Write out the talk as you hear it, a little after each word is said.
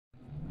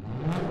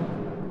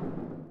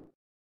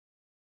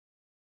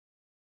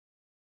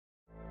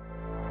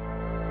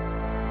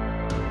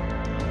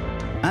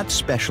At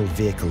Special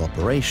Vehicle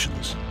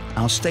Operations,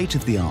 our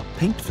state-of-the-art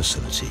paint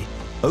facility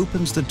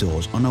opens the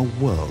doors on a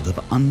world of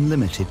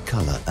unlimited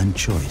colour and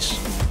choice.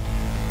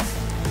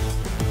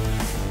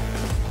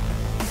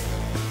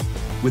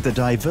 With a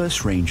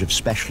diverse range of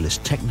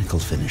specialist technical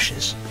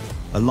finishes,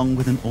 along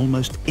with an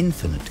almost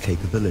infinite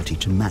capability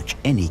to match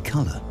any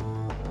colour,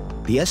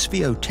 the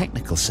SVO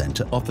Technical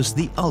Centre offers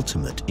the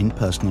ultimate in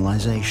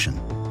personalisation.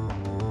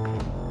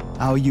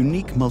 Our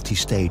unique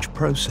multi-stage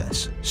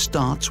process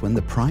starts when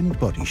the primed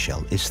body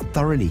shell is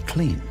thoroughly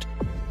cleaned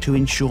to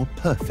ensure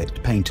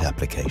perfect paint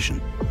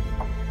application.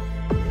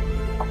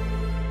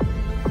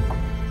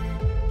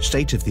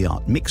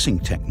 State-of-the-art mixing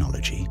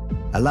technology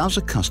allows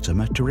a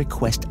customer to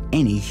request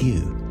any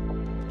hue,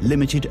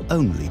 limited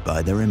only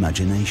by their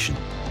imagination.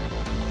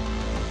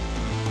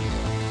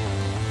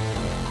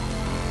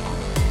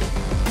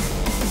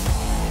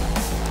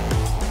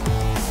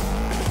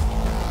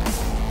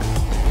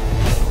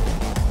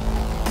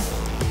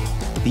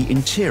 The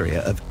interior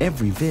of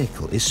every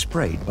vehicle is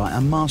sprayed by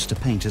a master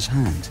painter's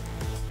hand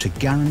to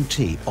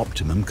guarantee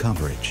optimum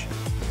coverage.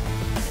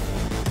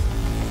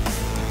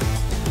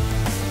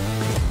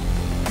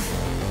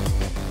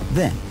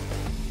 Then,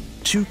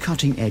 two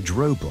cutting-edge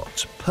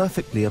robots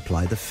perfectly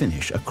apply the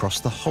finish across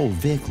the whole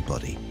vehicle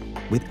body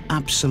with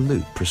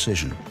absolute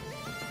precision,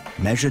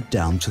 measured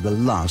down to the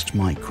last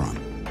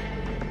micron.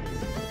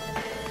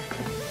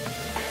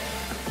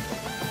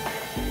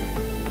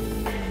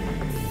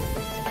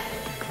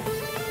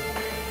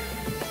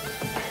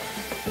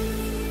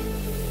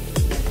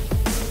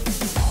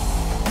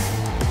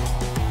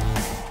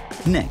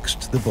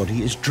 Next, the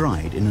body is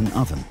dried in an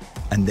oven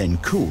and then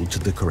cooled to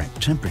the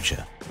correct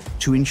temperature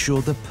to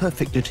ensure the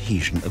perfect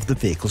adhesion of the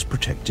vehicle's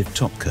protective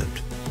top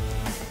coat.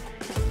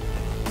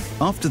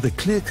 After the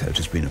clear coat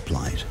has been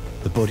applied,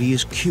 the body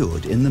is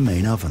cured in the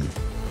main oven.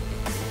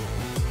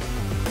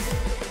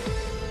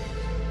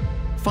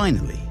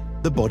 Finally,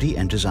 the body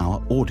enters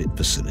our audit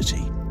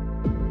facility,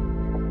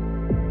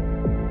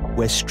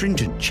 where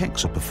stringent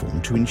checks are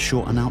performed to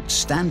ensure an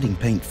outstanding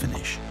paint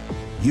finish,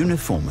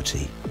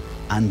 uniformity,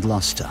 and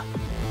luster.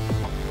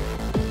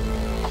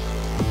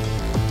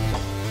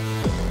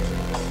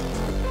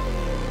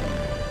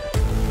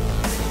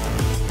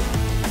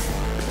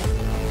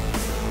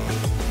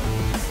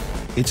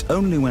 It's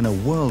only when a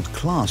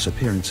world-class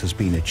appearance has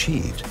been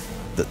achieved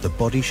that the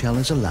body shell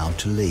is allowed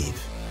to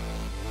leave.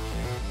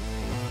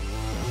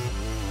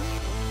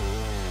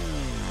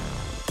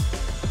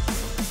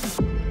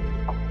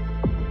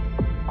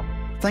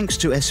 Thanks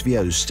to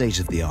SVO's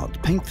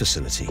state-of-the-art paint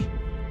facility,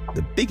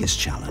 the biggest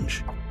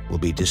challenge will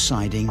be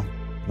deciding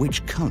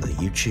which colour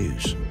you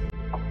choose.